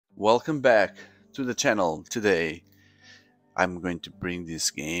Welcome back to the channel. Today I'm going to bring this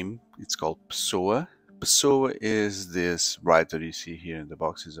game. It's called Pessoa. Pessoa is this writer you see here in the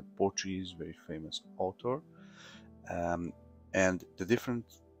box. Is a Portuguese, very famous author. And the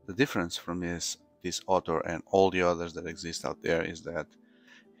difference from this author and all the others that exist out there is that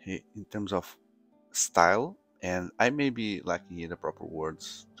he, in terms of style, and I may be lacking in the proper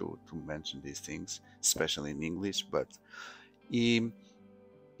words to mention these things, especially in English, but he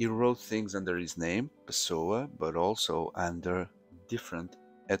wrote things under his name, Pessoa, but also under different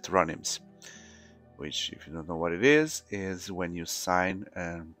heteronyms, which, if you don't know what it is when you sign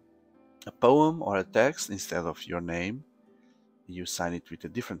a poem or a text, instead of your name, you sign it with a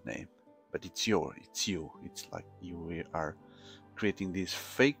different name, but it's you. It's like you are creating this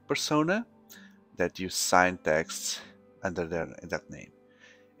fake persona that you sign texts under that name.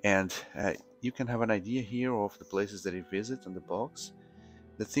 And you can have an idea here of the places that he visits on the box.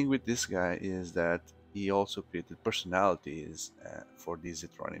 The thing with this guy is that he also created personalities for these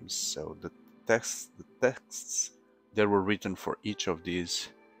heteronyms. So the texts that were written for each of these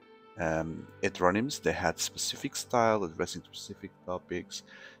heteronyms, they had specific style addressing specific topics.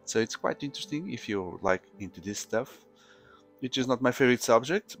 So it's quite interesting if you're like into this stuff, which is not my favorite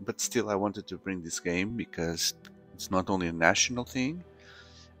subject, but still I wanted to bring this game because it's not only a national thing,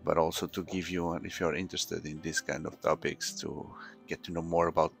 but also to give you, if you're interested in this kind of topics, to get to know more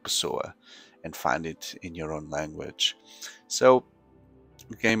about Pessoa and find it in your own language. So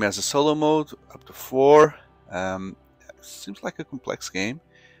the game has a solo mode up to 4. Seems like a complex game.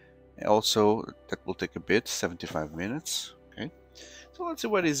 Also, that will take a bit, 75 minutes. Okay, so let's see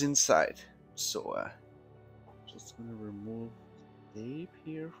what is inside. So just gonna remove the tape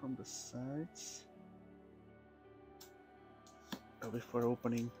here from the sides. Before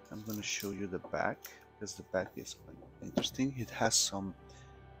opening, I'm going to show you the back, because the back is quite interesting. It has some,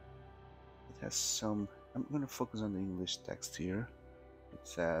 I'm going to focus on the English text here. It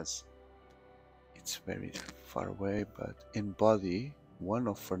says, it's very far away, but embody one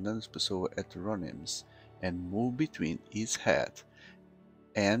of Fernando Pessoa heteronyms and move between his head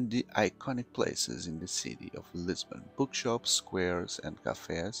and the iconic places in the city of Lisbon, bookshops, squares and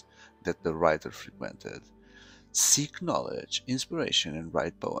cafés that the writer frequented. Seek knowledge, inspiration, and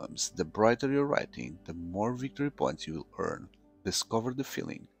write poems. The brighter your writing, the more victory points you will earn. Discover the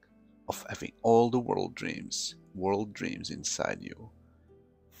feeling of having all the world dreams inside you.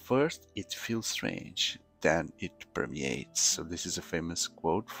 First, it feels strange, then it permeates. So this is a famous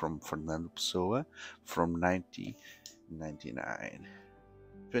quote from Fernando Pessoa from 1929.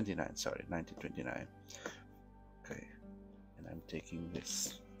 Okay, and I'm taking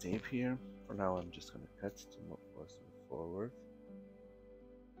this tape here. For now, I'm just going to cut to move forward.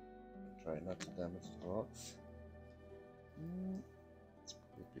 Try not to damage the box. Let's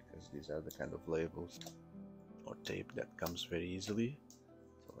put it, because these are the kind of labels or tape that comes very easily.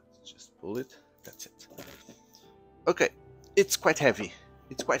 So let's just pull it. That's it. Okay, it's quite heavy.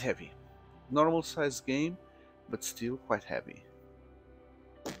 Normal size game, but still quite heavy.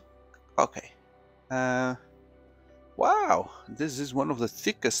 Okay. Wow, this is one of the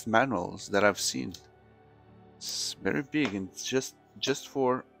thickest manuals that I've seen. It's very big, and it's just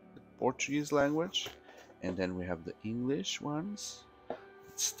for the Portuguese language. And then we have the English ones.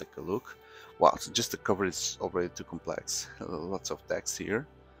 Let's take a look. Wow, so just the cover is already too complex. Lots of text here.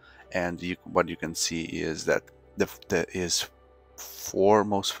 And what you can see is that his 4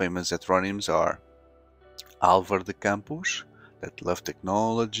 most famous heteronyms are Álvaro de Campos, that love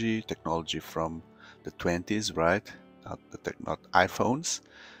technology from the 20s, right? Not iPhones.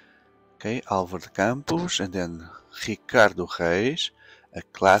 Okay, Álvaro de Campos, and then Ricardo Reis, a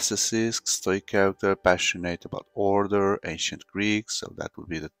classicist, stoic character, passionate about order, ancient Greeks, so that would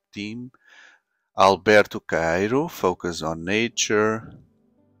be the theme. Alberto Caeiro, focus on nature,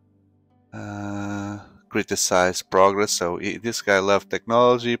 criticize progress, so this guy loved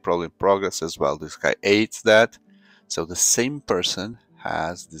technology, probably progress as well. This guy hates that. So the same person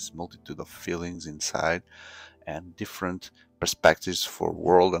has this multitude of feelings inside and different perspectives for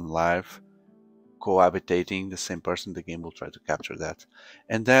world and life cohabitating the same person. The game will try to capture that.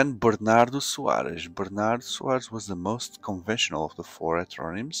 And then Bernardo Soares. Bernardo Soares was the most conventional of the 4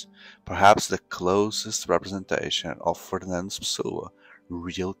 heteronyms, perhaps the closest representation of Fernando Pessoa,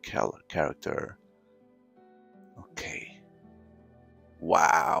 real character. Okay.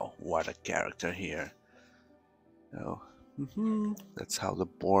 Wow, what a character here. So, that's how the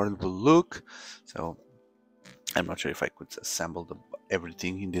board will look. So I'm not sure if I could assemble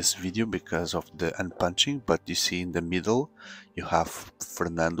everything in this video because of the unpunching, but you see in the middle you have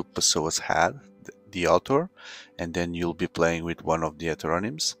Fernando Pessoa's head, the author, and then you'll be playing with one of the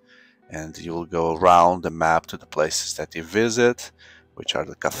heteronyms, and you'll go around the map to the places that you visit, which are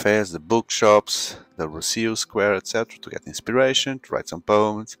the cafés, the bookshops, the Rocio Square, etc., to get inspiration, to write some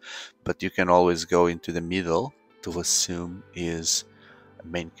poems. But you can always go into the middle to assume his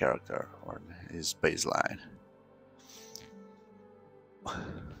main character or his baseline.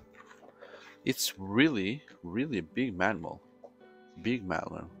 It's really, really a big manual. Big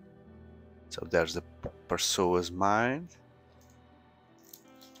manual. So there's the Pessoa's mind,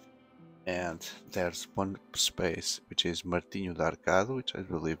 and there's one space which is Martinho de Arcado, which I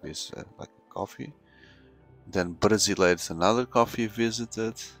believe is like a coffee. Then Brasileiro is another coffee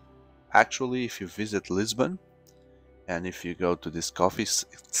visited. Actually, if you visit Lisbon, and if you go to this coffee, it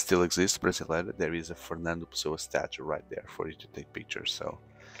still exists, Brasileiro, there is a Fernando Pessoa statue right there for you to take pictures. So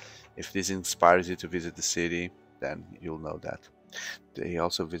if this inspires you to visit the city, then you'll know that. They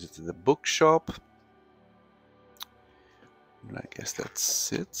also visited the bookshop. And I guess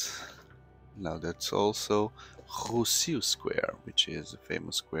that's it. Now that's also Rocio Square, which is a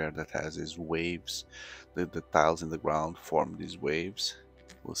famous square that has these waves. The tiles in the ground form these waves.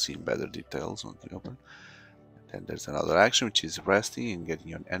 We'll see in better details on the open. Then there's another action, which is resting and getting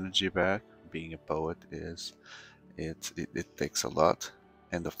your energy back. Being a poet is it takes a lot.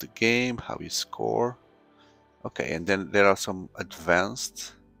 End of the game, how you score. Okay, and then there are some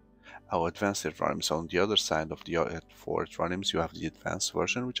advanced heteronyms. On the other side of the 4 heteronyms, you have the advanced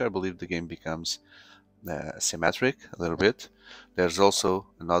version, which I believe the game becomes symmetric a little bit. There's also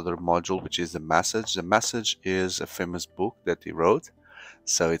another module, which is the message. The message is a famous book that he wrote,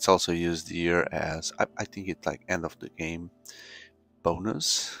 so it's also used here as I think it's like end of the game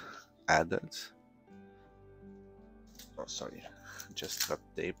bonus added. Oh, sorry, just got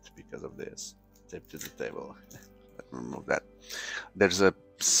taped because of this. Taped to the table. Let me remove that. There's a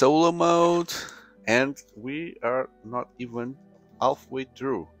solo mode, and we are not even halfway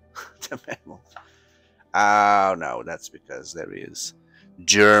through the manual. Oh no, that's because there is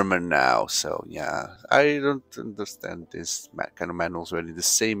German now. So yeah, I don't understand this kind of manuals where in the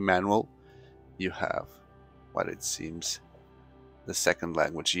same manual you have what it seems the second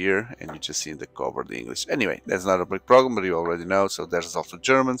language here, and you just see in the cover the English. Anyway, that's not a big problem, but you already know. So there's also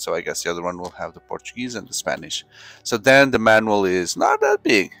German, so I guess the other one will have the Portuguese and the Spanish. So then the manual is not that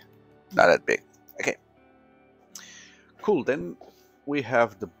big. Not that big. Okay. Cool. Then we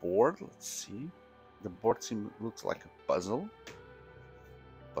have the board. Let's see. The board looks like a puzzle.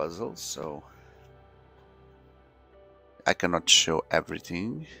 So I cannot show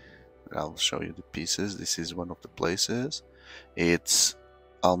everything. I'll show you the pieces. This is one of the places. It's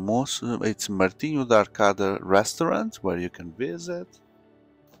Martinho da Arcada restaurant where you can visit.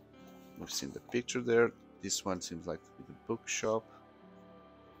 We've seen the picture there. This one seems like to be the bookshop.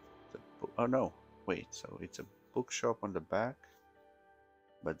 Oh no, wait. So it's a bookshop on the back,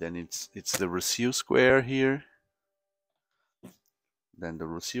 but then it's the Rocio Square here. Then the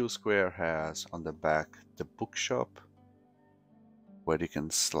Rocio Square has on the back the bookshop, where you can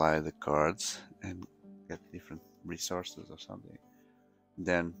slide the cards and get different resources or something.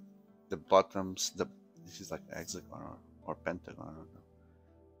 Then the bottoms, this is like hexagon or pentagon. I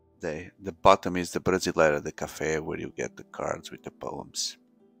don't know. The bottom is the Brasileiro, the cafe where you get the cards with the poems.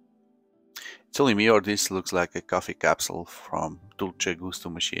 It's only me, or this looks like a coffee capsule from Dolce Gusto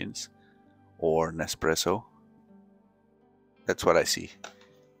machines or Nespresso. That's what I see.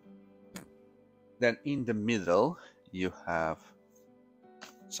 Then in the middle you have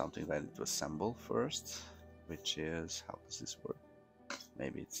something that I need to assemble first, which is, how does this work?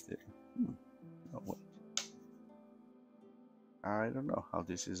 Maybe it's the no, wait. I don't know how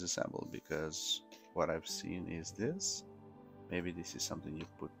this is assembled, because what I've seen is this. Maybe this is something you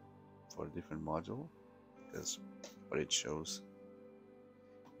put for a different module, because what it shows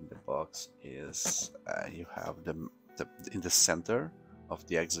in the box is you have in the center of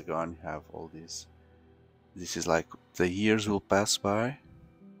the hexagon you have all these. This is like the years will pass by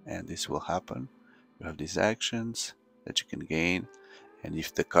and this will happen. You have these actions that you can gain, and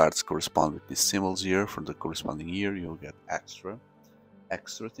if the cards correspond with these symbols here for the corresponding year, you'll get extra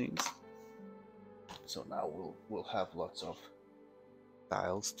things. So now we'll have lots of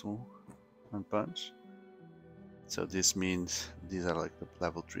tiles to punch. So this means these are like the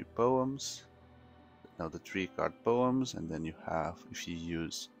level 3 poems. Now the 3 card poems, and then you have, if you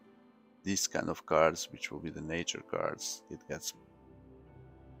use these kind of cards, which will be the nature cards, it gets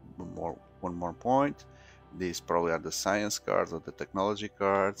one more point. These probably are the science cards or the technology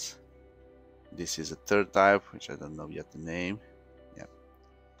cards. This is a third type, which I don't know yet the name. Yeah.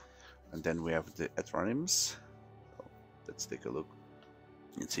 And then we have the heteronyms. So let's take a look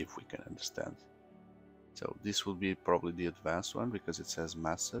and see if we can understand So this will be probably the advanced one because it says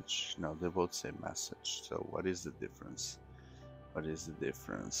message. No, they both say message. So what is the difference? What is the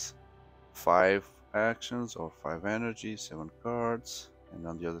difference? 5 actions or 5 energy, 7 cards, and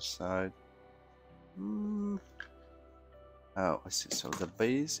on the other side, oh, I see. So the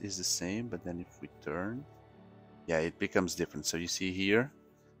base is the same, but then if we turn, yeah, it becomes different. So you see here,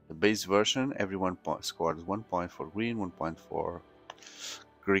 the base version, everyone scores 1 point for green, 1 point for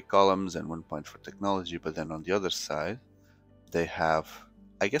Greek columns, and 1 point for technology. But then on the other side, they have,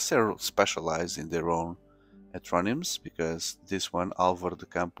 I guess they're specialized in their own heteronyms, because this one, Álvaro de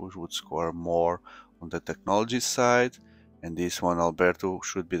Campos, would score more on the technology side, and this one, Alberto,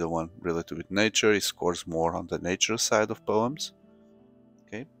 should be the one related with nature. He scores more on the nature side of poems.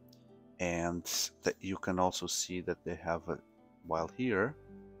 Okay, and that you can also see that they have while here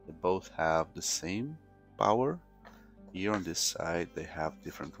they both have the same power. Here on this side they have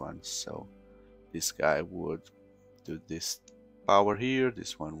different ones. So this guy would do this power here,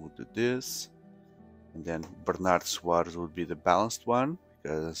 this one would do this, and then Bernardo Soares would be the balanced one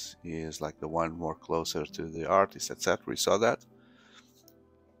because he is like the one more closer to the artist, etc. We saw that.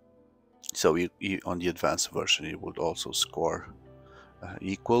 So on the advanced version he would also score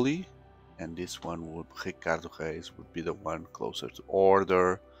equally, and this one would, Ricardo Reis, would be the one closer to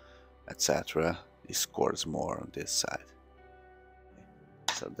order, etc. He scores more on this side.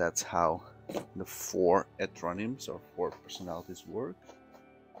 So that's how the 4 heteronyms or 4 personalities work.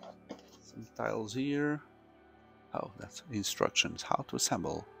 Some tiles here. Oh, that's instructions how to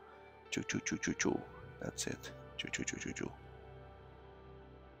assemble. Choo choo choo choo choo. That's it. Choo choo choo choo choo.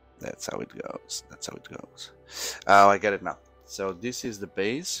 That's how it goes. That's how it goes. Oh, I get it now. So this is the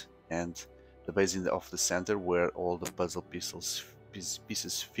base, and the base of the center where all the puzzle pieces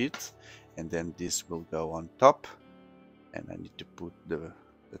fit, and then this will go on top, and I need to put the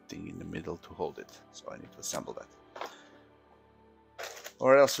thing in the middle to hold it. So I need to assemble that.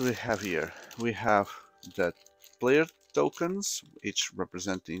 What else do we have here? We have the player tokens, each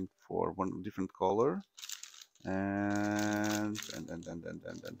representing for one different color, and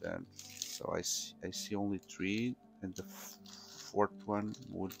so I see only 3, and the 4th one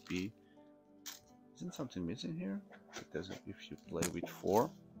would be, isn't something missing here? Because if you play with 4,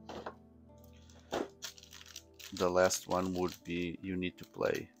 the last one would be, you need to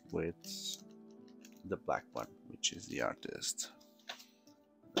play with the black one, which is the artist.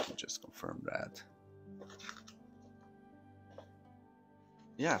 Let me just confirm that.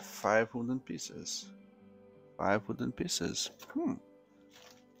 Yeah, 5 wooden pieces. 5 wooden pieces.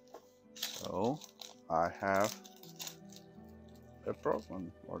 So I have a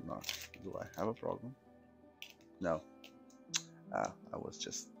problem or not? Do I have a problem? No. I was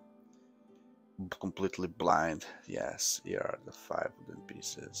just completely blind. Yes, here are the 5 wooden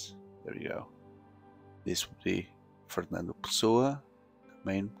pieces. There you go. This would be Fernando Pessoa,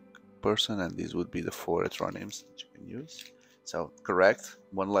 main person, and these would be the 4 heteronyms that you can use. So correct.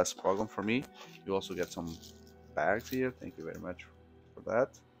 One less problem for me. You also get some bags here. Thank you very much for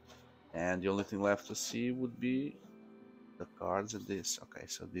that. And the only thing left to see would be the cards and this. Okay,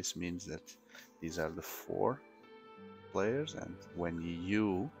 so this means that these are the 4 players, and when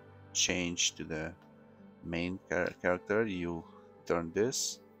you change to the main character, you turn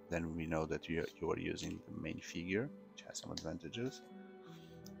this, then we know that you are using the main figure, which has some advantages.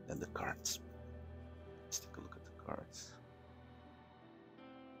 Then the cards. Let's take a look at the cards.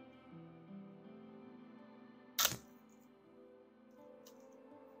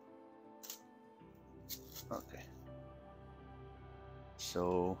 Okay.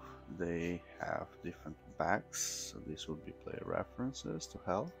 So they have different backs. So this would be player references to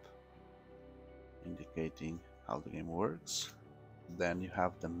help, indicating how the game works. Then you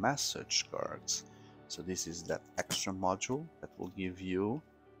have the message cards. So this is that extra module that will give you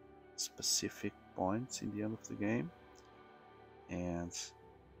specific points in the end of the game. And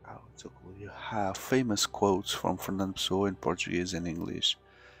oh, it's so cool. You have famous quotes from Fernando Pessoa in Portuguese and English.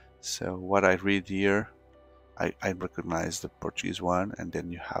 So what I read here, I recognize the Portuguese one, and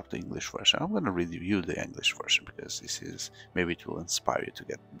then you have the English version. I'm going to read you the English version because this is, maybe it will inspire you to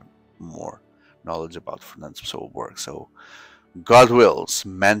get more knowledge about Fernando Pessoa's work. So, God wills,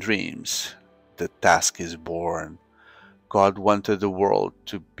 man dreams, the task is born. God wanted the world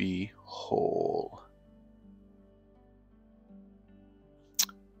to be whole.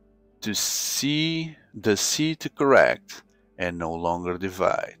 To see the sea to correct and no longer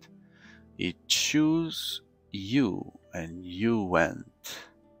divide. He chose you, and you went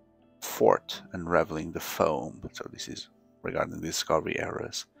forth unraveling the foam. So this is regarding the discovery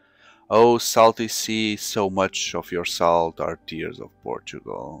eras. Oh, salty sea, so much of your salt are tears of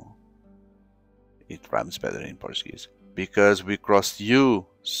Portugal. It rhymes better in Portuguese. Because we crossed you,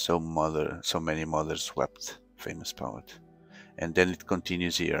 so many mothers wept, famous poet. And then it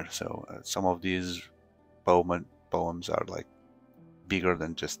continues here. So some of these poems are like bigger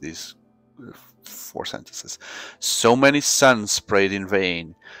than just these 4 sentences. So many sons prayed in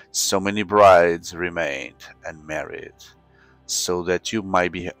vain, so many brides remained unmarried, so that you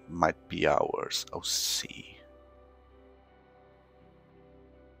might be ours, O sea.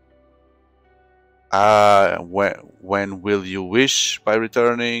 When will you wish by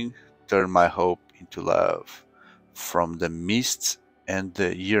returning? Turn my hope into love, from the mist and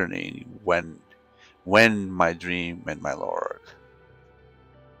the yearning. When my dream and my lord.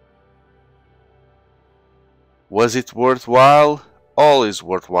 Was it worthwhile? All is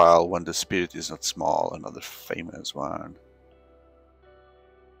worthwhile when the spirit is not small. Another famous one.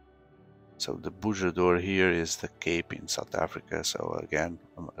 So the Bujador here is the Cape in South Africa. So again,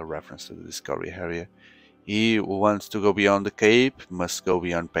 a reference to the Discovery area. He who wants to go beyond the Cape must go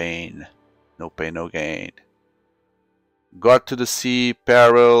beyond pain. No pain, no gain. Got to the sea,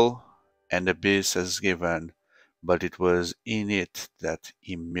 peril, and abyss has given, but it was in it that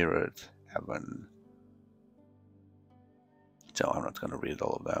he mirrored heaven. So I'm not going to read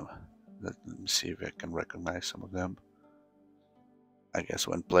all of them. Let me see if I can recognize some of them. I guess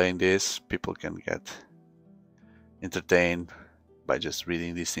when playing this, people can get entertained by just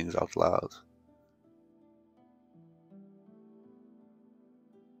reading these things out loud.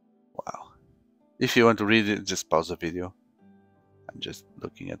 Wow. If you want to read it, just pause the video. I'm just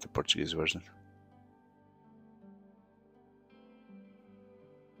looking at the Portuguese version.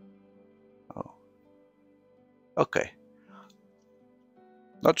 Oh. Okay.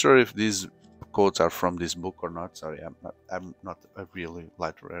 Not sure if these quotes are from this book or not. Sorry, I'm not a really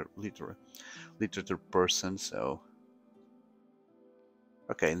literature person, so.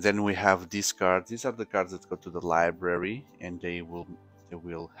 Okay, and then we have these cards. These are the cards that go to the library, and they will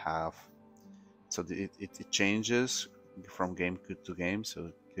have. So it changes from game to game, so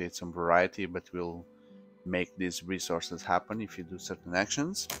it creates some variety, but will make these resources happen if you do certain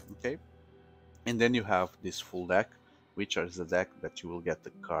actions. Okay, and then you have this full deck, which is the deck that you will get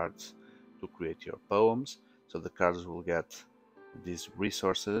the cards to create your poems. So the cards will get these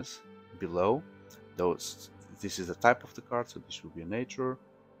resources below. This is the type of the card, so this will be a nature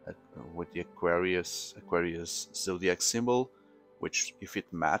with the Aquarius zodiac symbol, which if it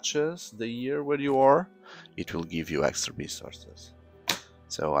matches the year where you are, it will give you extra resources.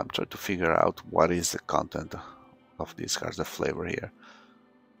 So I'm trying to figure out what is the content of these cards, the flavor here.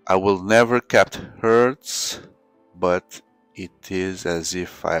 I will never kept herds, but it is as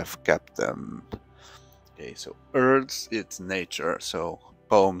if I have kept them. Okay, so earths, it's nature. So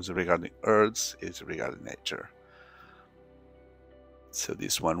poems regarding earths is regarding nature. So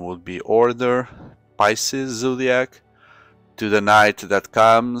this one would be order, Pisces zodiac. To the night that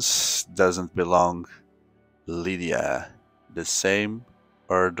comes doesn't belong Lydia, the same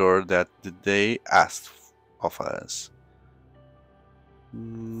ardor that the day asked of us.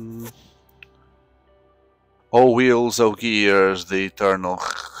 Oh wheels, oh gears, the eternal.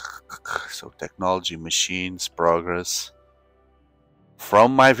 So technology, machines, progress.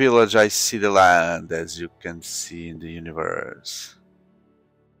 From my village I see the land, as you can see in the universe.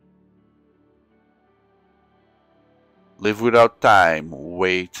 Live without time,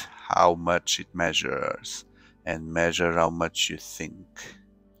 wait how much it measures, and measure how much you think.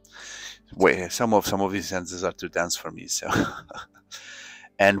 Wait, some of these sentences are too dense for me, so.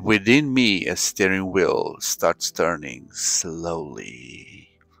 And within me a steering wheel starts turning slowly.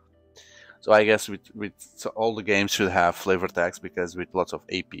 So I guess so all the games should have flavor text, because with lots of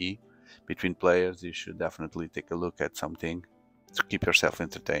AP between players, you should definitely take a look at something to keep yourself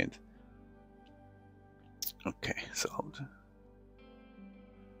entertained. Okay, so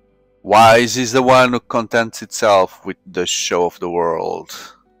wise is the one who contents itself with the show of the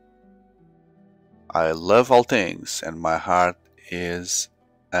world. I love all things, and my heart is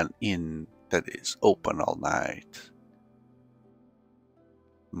an inn that is open all night.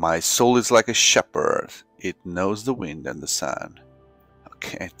 My soul is like a shepherd, it knows the wind and the sun.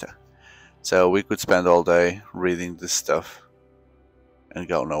 Okay, so we could spend all day reading this stuff and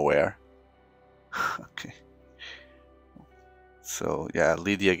go nowhere. Okay. So yeah,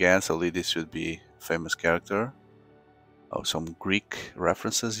 Lydia again. So Lydia should be a famous character. Oh, some Greek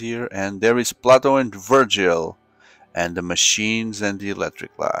references here. And there is Plato and Virgil, and the machines and the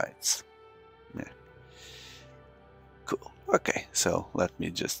electric lights. Yeah. Cool. Okay, so let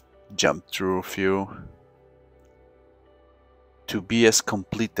me just jump through a few. To be as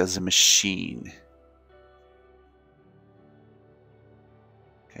complete as a machine.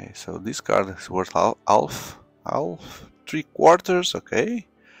 Okay, so this card is worth half, 3/4. Okay,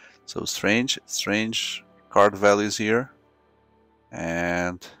 so strange card values here,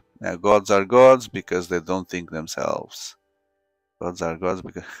 and gods are gods because they don't think themselves. Gods are gods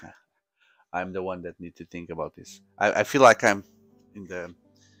because I'm the one that need to think about this. I feel like I'm in the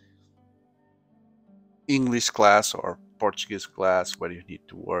English class or Portuguese class where you need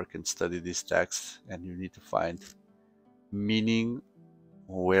to work and study these texts, and you need to find meaning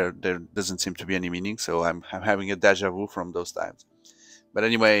where there doesn't seem to be any meaning. So I'm having a deja vu from those times. But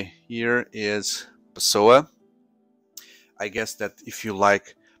anyway, here is Pessoa. I guess that if you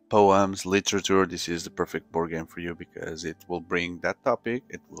like poems, literature, this is the perfect board game for you because it will bring that topic.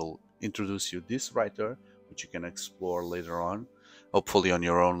 It will introduce you this writer, which you can explore later on, hopefully on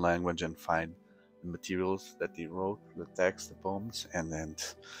your own language, and find the materials that he wrote, the text, the poems, and then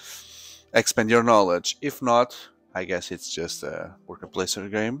expand your knowledge. If not, I guess it's just a worker placer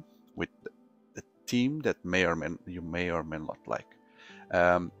game with a theme that you may or may not like.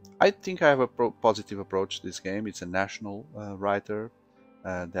 I think I have a positive approach to this game. It's a national writer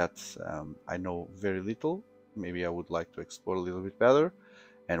that I know very little. Maybe I would like to explore a little bit better,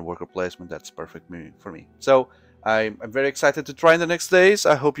 and worker placement, that's perfect for me. So I'm very excited to try in the next days.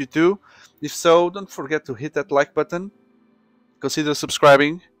 I hope you too. If so, don't forget to hit that like button. Consider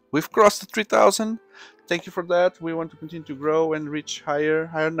subscribing. We've crossed the 3,000. Thank you for that. We want to continue to grow and reach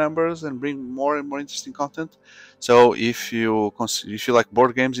higher numbers and bring more and more interesting content. So if you like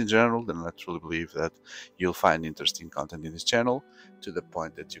board games in general, then I truly believe that you'll find interesting content in this channel to the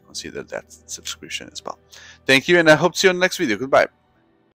point that you consider that subscription as well. Thank you, and I hope to see you in the next video. Goodbye.